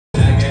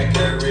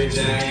courage,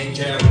 I ain't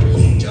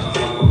cowardly,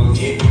 dog.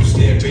 If you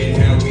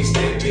steppin' how we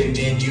steppin',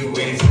 then you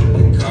answer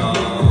the call.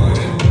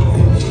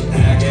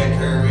 I got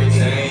courage,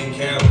 I ain't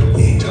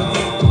cowardly,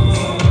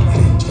 dog.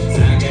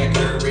 I got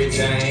courage,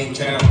 I ain't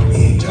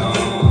cowardly, dog.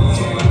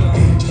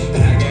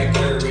 I got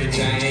courage,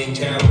 I ain't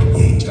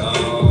cowardly,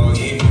 dog.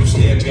 If you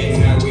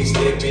steppin' how we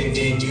steppin',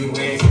 then you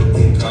answer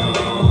the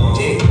call.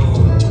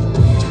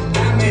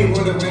 I may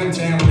run around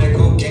town with that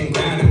cocaine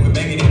grind and we're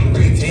making it in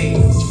great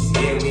taste.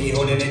 Yeah, we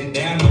holding it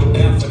down, no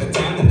doubt for the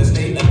town and the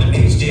state like an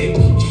H-J.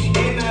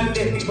 And I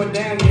let people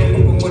down, yeah,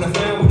 leave them with a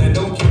frown when I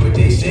don't care what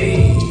they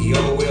say.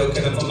 Oh, well,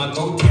 cut up for my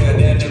coattail,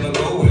 they'll never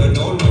go well,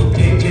 no,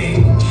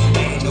 play.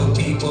 Ain't no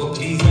people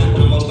pleaser,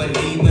 I'm a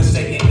believer,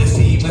 Satan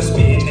deceiver,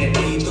 spitting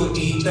that lethal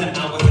ether.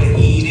 I was a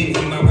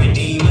heathen, he my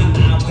redeemer.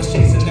 I was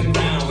chasing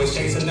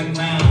the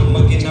crown,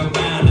 mucking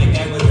around like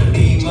I was a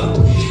lemur.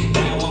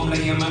 Now I'm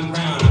laying my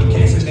crown, I'm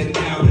casting it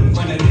down in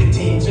front of the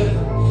teacher.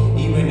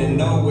 Even in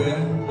nowhere,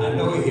 I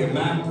know he hear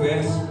my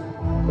prayers.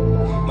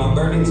 My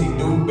burdens he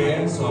do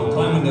bear, so I'm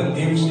climbing up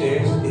them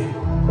stairs.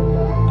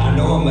 I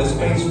know I must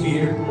face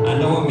fear, I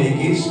know I may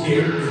get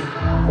scared.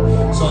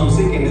 So I'm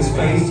seeking this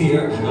face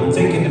here, I'm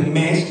taking the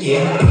mask,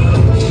 yeah.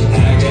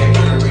 I got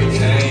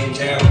courage, I ain't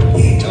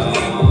cowardly, dog.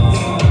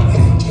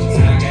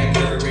 I got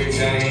courage,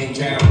 I ain't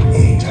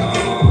cowardly,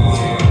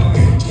 dog.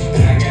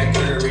 I got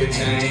courage, I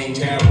ain't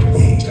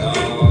cowardly,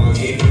 dog.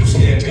 If you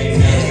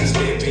steppin', I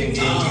steppin', then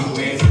you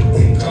answer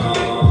the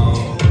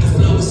call. The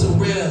flow is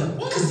surreal,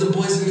 cause the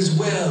boys in this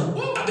well.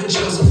 I've been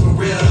chosen for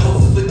real,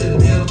 hopefully with the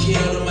bill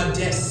killed on my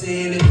death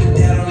sin. If the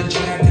dad on the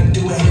track, I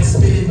do a head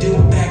spin and do a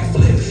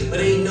backflip. But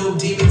ain't no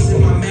demons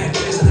in my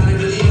mattress, and I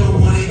really don't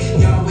want it.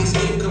 Y'all always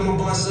give, come my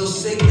bar so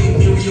sick, make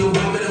me real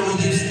vomit on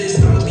useless.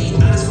 I'ma be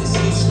honest, it's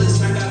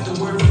useless. I got the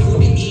word for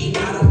food to eat,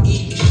 I don't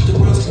eat. It's just the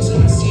world's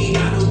consuming seed.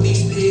 I know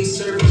these pigs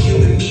serve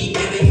human meat,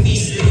 and they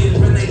feasting.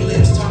 Run their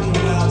lips, talking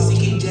wild,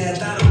 seeking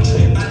death. I don't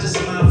trip, I just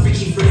mind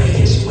freaky Fred.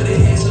 Hit you with a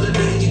head so the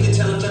day you can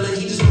tell a fella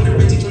he just wanna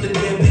rinse from the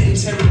dead.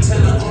 Betting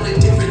terror on a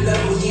different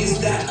level. He is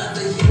that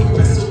other human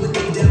wrestle with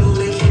the devil.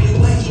 They can't do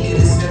what he did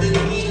at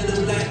 17 in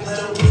the black, but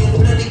I'm playing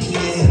bloody key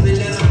in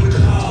heaven as I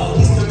recall.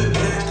 He's coming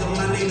back, and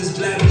my name is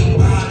Black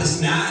Bob.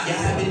 It's not, you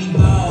haven't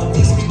evolved.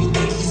 These people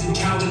think he's a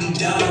cowardly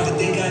dog, but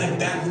they got it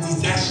backwards,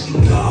 he's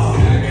actually God.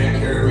 I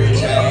got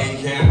courage, I ain't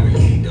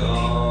cowardly,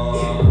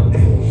 dog.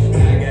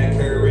 I got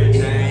courage, I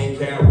ain't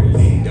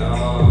cowardly,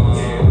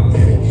 dog.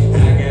 I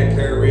got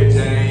courage, I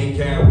ain't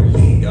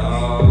cowardly,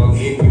 dog.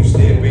 If you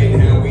steppin'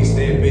 how we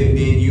steppin',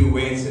 then you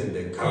answer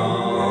the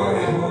call.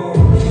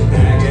 I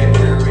got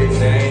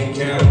courage, I ain't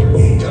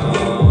cowardly,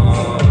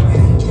 dog.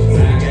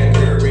 I got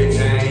courage, I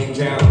ain't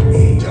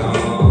cowardly,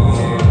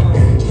 dog.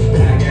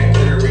 I got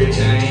courage, I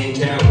ain't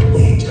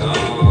cowardly,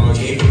 dog.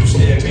 If you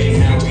steppin'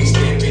 how we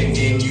steppin',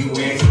 then you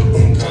answer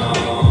the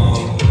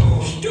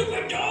call.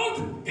 Stupid dog!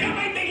 You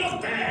make me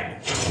look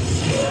bad!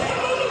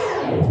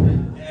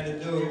 Had to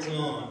do it to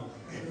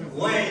him.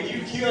 Wayne, you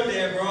killed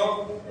that,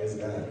 bro.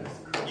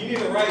 You need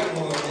to write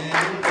more, man.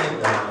 You need to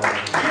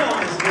get on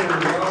this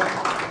dude, bro.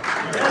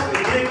 That's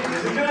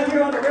ridiculous. Did y'all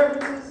hear all the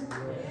references?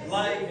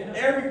 Like,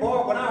 every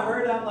bar, when I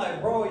heard it, I'm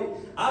like, bro,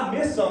 I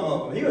missed some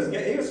of them. He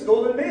was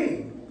schooling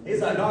me.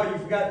 He's like, no, you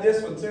forgot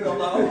this one too. I'm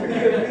like, oh,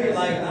 forgive me.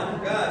 Like, I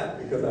forgot.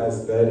 Because I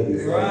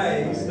studied.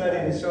 Right, he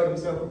studied and showed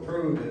himself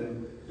approved.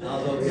 And I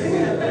was okay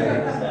with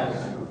that.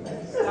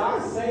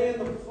 Stop saying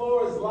the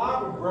floor is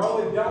lava,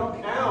 bro. It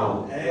don't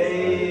count.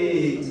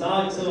 Hey,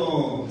 talk to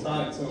him.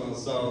 Talk to him.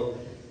 So,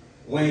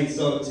 Wayne,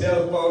 so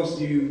tell folks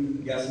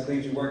you got some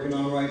things you're working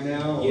on right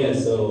now? Or? Yeah,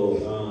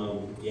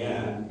 so,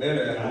 yeah.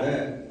 Better after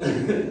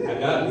that. I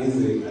got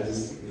music, I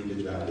just need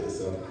to drop it,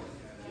 so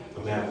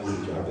I'm gonna have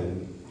music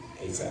dropping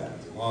ASAP.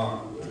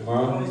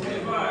 Tomorrow?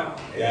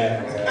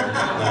 Yeah.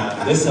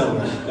 Nah, this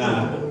summer.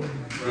 Nah.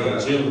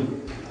 Yeah,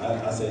 June.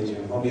 I say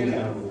June. Hold me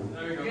accountable.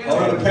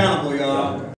 Hold me accountable, y'all.